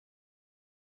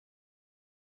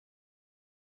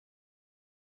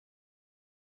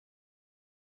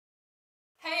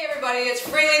Hey everybody, it's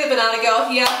Freely the Banana Girl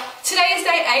here. Today is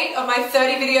day 8 of my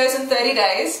 30 videos in 30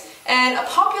 days, and a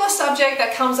popular subject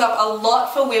that comes up a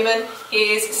lot for women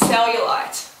is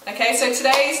cellulite. Okay, so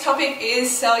today's topic is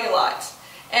cellulite.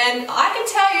 And I can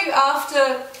tell you,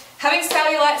 after having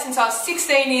cellulite since I was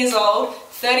 16 years old,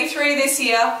 33 this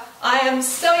year, I am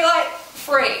cellulite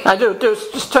free.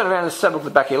 Just turn around and step up the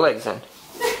back of your legs then.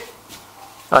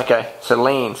 Okay, so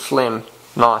lean, slim,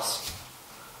 nice.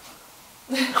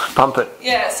 Pump it.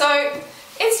 Yeah, so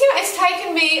it's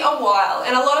taken me a while,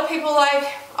 and a lot of people are like,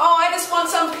 oh, I just want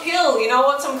some pill, I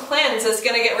want some cleanse that's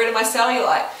going to get rid of my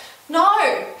cellulite. No,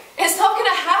 it's not going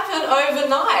to happen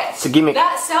overnight. It's a gimmick.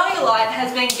 That cellulite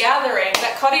has been gathering,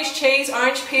 that cottage cheese,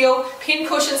 orange peel,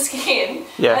 pincushion skin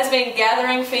has been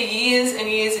gathering for years and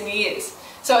years and years.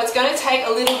 So it's going to take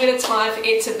a little bit of time for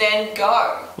it to then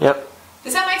go. Yep.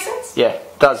 Does that make sense? Yeah,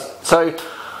 it does. So,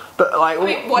 but like...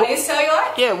 what is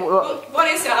cellulite? Yeah, what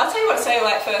is cellulite? I'll tell you what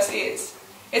cellulite first is.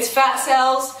 It's fat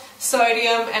cells,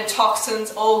 sodium and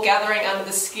toxins all gathering under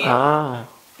the skin. Ah.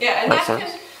 Yeah, and that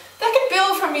can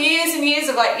build from years and years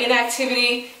of like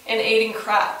inactivity and eating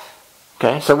crap.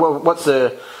 Okay, so what's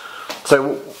the...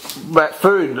 So,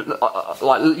 food,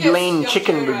 like lean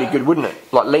chicken would be good, wouldn't it?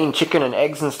 Like lean chicken and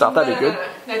eggs and stuff, that'd be good.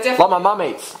 No, definitely. Like my mum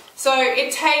eats. So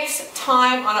it takes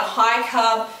time on a high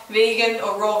carb, vegan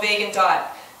or raw vegan diet.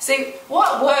 See,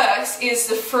 what works is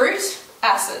the fruit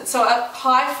acid. So a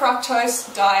high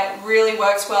fructose diet really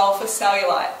works well for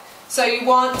cellulite. So you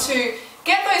want to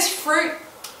get those fruit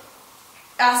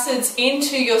acids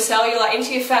into your cellulite,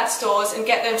 into your fat stores, and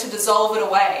get them to dissolve it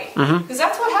away. Because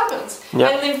that's what happens.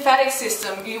 Yep. And lymphatic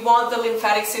system, you want the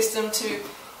lymphatic system to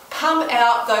pump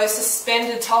out those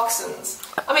suspended toxins.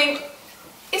 I mean,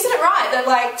 isn't it right that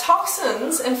like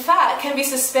toxins and fat can be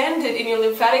suspended in your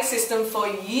lymphatic system for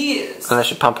years? And they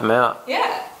should pump them out.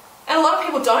 Yeah. And a lot of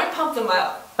people don't pump them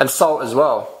out. And salt as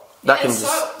well. That can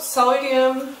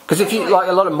sodium. Because if you, like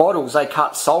a lot of models, they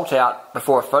cut salt out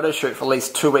before a photo shoot for at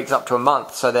least 2 weeks up to a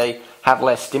month, so they have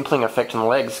less dimpling effect on the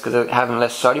legs because they're having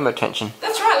less sodium retention.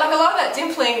 That's right, like a lot of that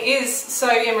dimpling is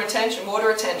sodium retention, water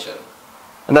retention.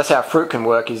 And that's how fruit can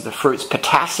work, is the fruit's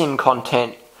potassium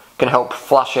content can help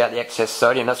flush out the excess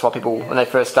sodium. That's why people, when they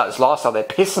first start this lifestyle, they're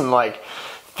pissing like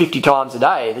 50 times a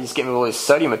day. They're just getting all this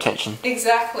sodium retention.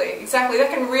 Exactly. That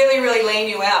can really, really lean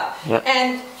you out. Yep.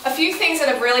 And a few things that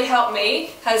have really helped me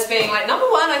has been, like, number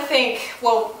one, I think,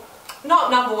 well,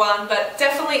 not number one, but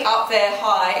definitely up there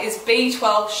high, is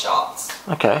B12 shots.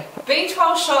 Okay.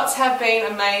 B12 shots have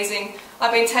been amazing.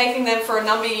 I've been taking them for a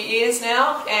number of years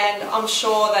now, and I'm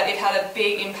sure that it had a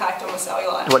big impact on my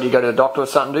cellulite. What, do you go to the doctor or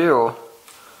something, do you? Or?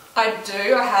 I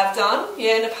do, I have done,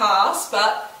 in the past,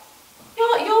 but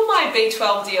you're my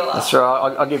B12 dealer. That's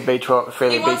right, I'll give B12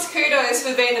 Freely. He wants kudos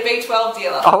for being the B12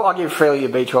 dealer. I'll give Freely a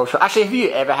B12 shot. Actually, have you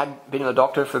ever been to the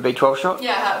doctor for a B12 shot?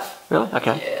 Yeah, I have. Really?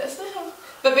 Okay. Yes, I have.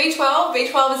 But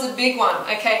B12 is a big one,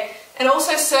 okay? And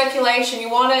also circulation, you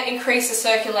want to increase the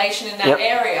circulation in that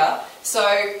area,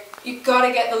 so you've got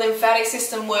to get the lymphatic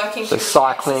system working. So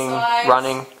cycling,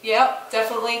 running. Yep,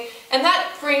 definitely. And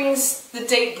that brings the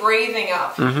deep breathing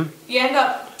up. You end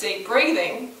up deep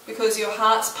breathing because your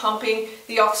heart's pumping,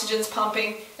 the oxygen's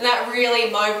pumping, and that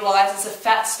really mobilizes the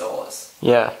fat stores.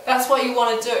 Yeah. That's what you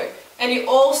want to do. And you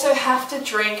also have to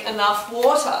drink enough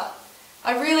water.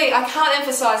 I can't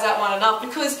emphasize that one enough,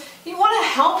 because you want to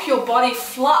help your body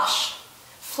flush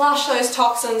those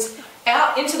toxins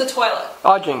out into the toilet.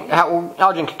 I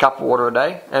drink a cup of water a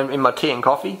day, and in my tea and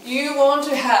coffee. You want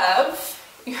to have...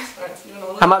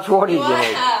 How much water do you need? You want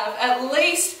to have at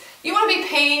least... You want to be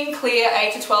peeing clear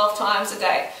 8 to 12 times a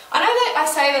day. I know that I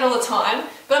say that all the time,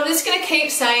 but I'm just going to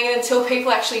keep saying it until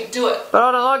people actually do it. But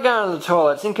I don't like going to the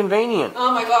toilet. It's inconvenient.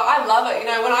 Oh my god, I love it.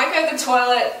 When I go to the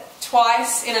toilet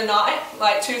twice in a night,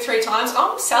 like 2 to 3 times,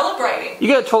 I'm celebrating. You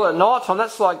go to the toilet at night time,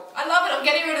 that's like... I love it, I'm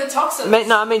getting rid of the toxins.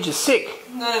 No, it means you're sick.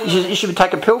 No. You should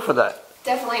take a pill for that.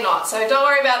 Definitely not. So don't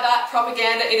worry about that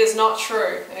propaganda, it is not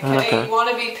true. Okay? You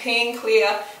want to be peeing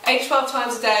clear 8 to 12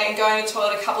 times a day and going to the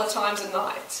toilet a couple of times a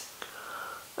night.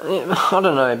 I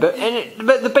don't know, but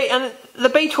the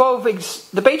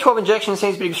B12 injection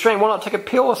seems to be extreme. Why not take a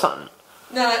pill or something?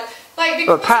 No,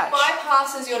 because it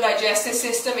bypasses your digestive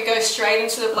system, it goes straight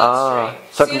into the bloodstream.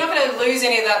 So you're not going to lose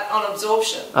any of that on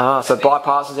absorption. So it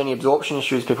bypasses any absorption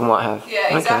issues people might have.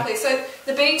 Yeah, exactly. So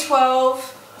the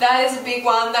B12, that is a big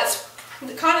one. That's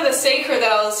kind of the secret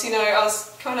that I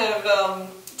was kind of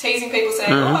teasing people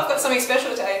saying, oh, I've got something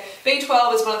special today.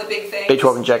 B12 is one of the big things.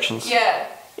 B12 injections. Yeah.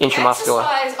 Intramuscular.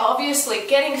 Exercise, obviously,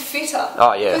 getting fitter.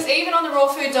 Oh, yeah. Because even on the raw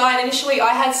food diet, initially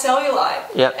I had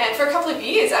cellulite. Yep. And for a couple of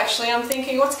years, actually, I'm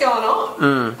thinking, what's going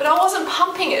on? But I wasn't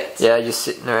pumping it. Yeah, just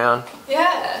sitting around.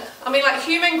 Yeah. I mean, like,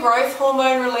 human growth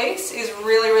hormone release is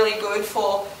really, really good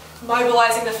for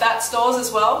mobilizing the fat stores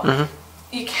as well.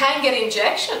 You can get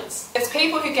injections. There's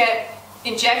people who get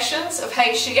injections of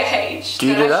HGH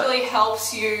that actually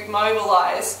helps you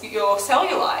mobilize your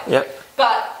cellulite. Yep.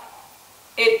 But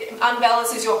it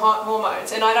unbalances your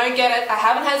hormones, and I don't get it. I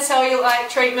haven't had cellulite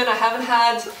treatment. I haven't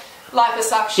had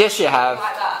liposuction. Yes, you have.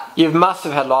 Like that. You must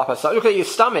have had liposuction. Look at your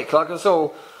stomach. Like, it's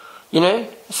all, you know,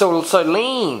 it's all so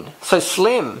lean, so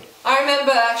slim. I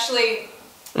remember actually.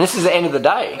 And this is the end of the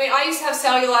day. I mean, I used to have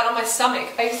cellulite on my stomach.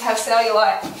 I used to have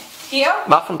cellulite here.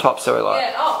 Muffin top cellulite.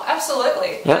 Yeah. Oh,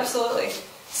 absolutely. Yep. Absolutely.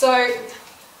 So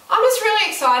I'm just really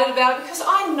excited about it because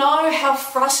I know how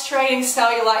frustrating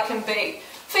cellulite can be.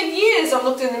 For years I've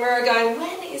looked in the mirror going,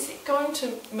 when is it going to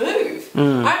move?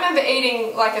 I remember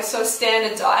eating like a sort of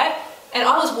standard diet and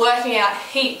I was working out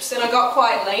heaps and I got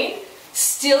quite lean,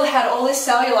 still had all this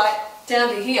cellulite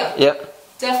down to here. Yep.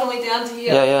 Definitely down to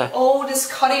here. Yeah, yeah. All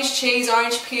this cottage cheese,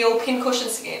 orange peel, pincushion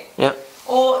skin. Yep.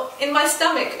 Or in my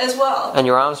stomach as well. And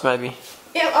your arms maybe.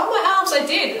 Yeah, on my arms I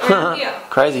did, around here.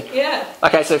 Crazy. Yeah.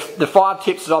 Okay, so the 5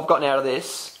 tips that I've gotten out of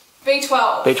this.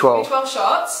 B12. B12. B12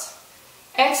 shots.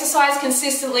 Exercise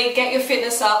consistently, get your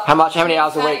fitness up. How many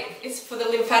hours a week? It's for the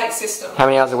lymphatic system. How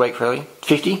many hours a week, really?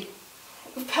 50?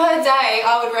 Per day,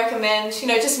 I would recommend, you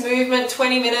know, just movement,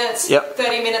 20 minutes,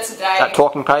 30 minutes a day. At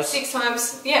talking pace? 6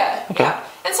 times, yeah. Okay. Yeah.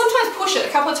 And sometimes push it, a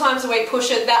couple of times a week,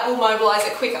 push it, that will mobilise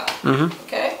it quicker.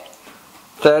 Okay.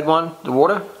 Third one, the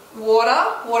water?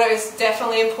 Water is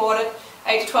definitely important.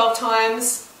 8 to 12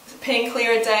 times, peeing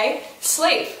clear a day.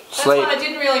 Sleep. That's what I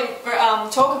didn't really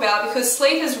talk about because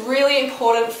sleep is really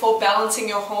important for balancing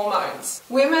your hormones.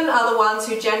 Women are the ones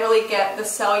who generally get the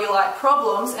cellulite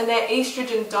problems and they're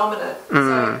estrogen dominant.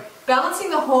 So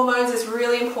balancing the hormones is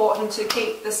really important to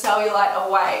keep the cellulite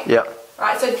away. Yeah.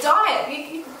 Right, so diet.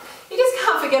 You just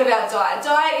can't forget about diet.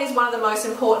 Diet is one of the most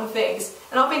important things.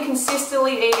 And I've been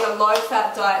consistently eating a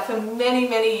low-fat diet for many,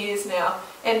 many years now.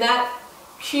 And that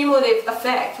cumulative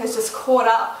effect has just caught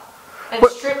up and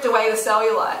stripped away the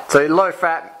cellulite. So low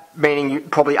fat, meaning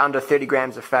probably under 30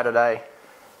 grams of fat a day.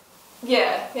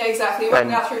 Yeah, exactly. You work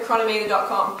out through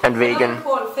chronometer.com. And vegan. Another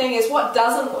important thing is what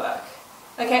doesn't work.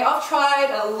 Okay, I've tried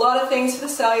a lot of things for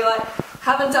the cellulite.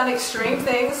 Haven't done extreme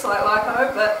things like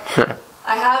lipo, but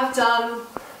I have done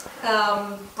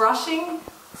brushing,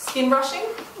 skin brushing.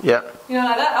 Yeah. You know,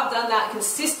 like that. I've done that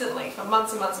consistently for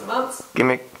months and months and months.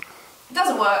 Gimmick. It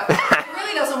doesn't work. It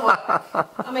really doesn't work.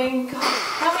 I mean, God,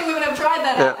 how many women have tried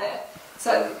that out there?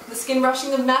 So the skin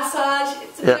brushing, the massage,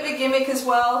 it's a bit of a gimmick as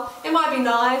well. It might be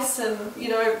nice and, you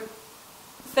know,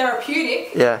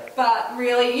 therapeutic. Yeah. But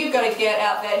really, you've got to get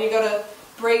out there and you've got to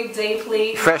breathe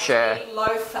deeply. Fresh air. Eat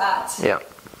low fat. Yeah.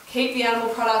 Keep the animal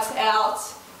products out.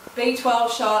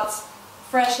 B12 shots.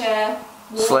 Fresh air.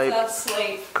 Water.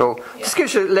 Sleep. Cool. Yeah. Just give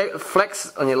us a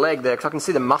flex on your leg there because I can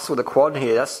see the muscle, the quad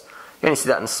here. You only see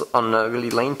that on really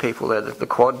lean people there, the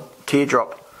quad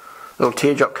teardrop. Little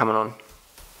teardrop coming on.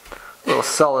 Little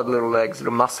solid little legs,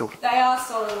 little muscle. They are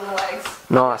solid little legs.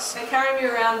 Nice. They carry me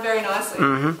around very nicely.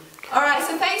 Alright,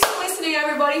 so thanks for listening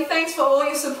everybody. Thanks for all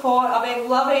your support. I've been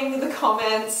loving the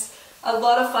comments. A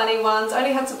lot of funny ones. I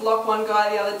only had to block one guy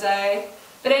the other day.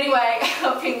 But anyway,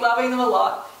 I've been loving them a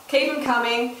lot. Keep them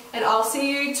coming and I'll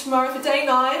see you tomorrow for day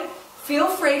 9. Feel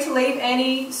free to leave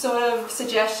any sort of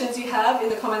suggestions you have in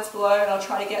the comments below and I'll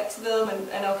try to get to them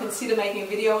and I'll consider making a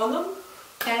video on them.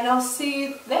 And I'll see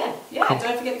you then. Yeah,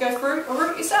 don't forget to go fruit or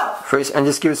root yourself. Fruit, and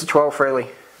just give us a 12 freely.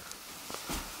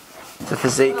 The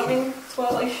physique. I mean,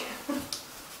 twirly.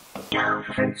 Go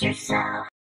fruit yourself.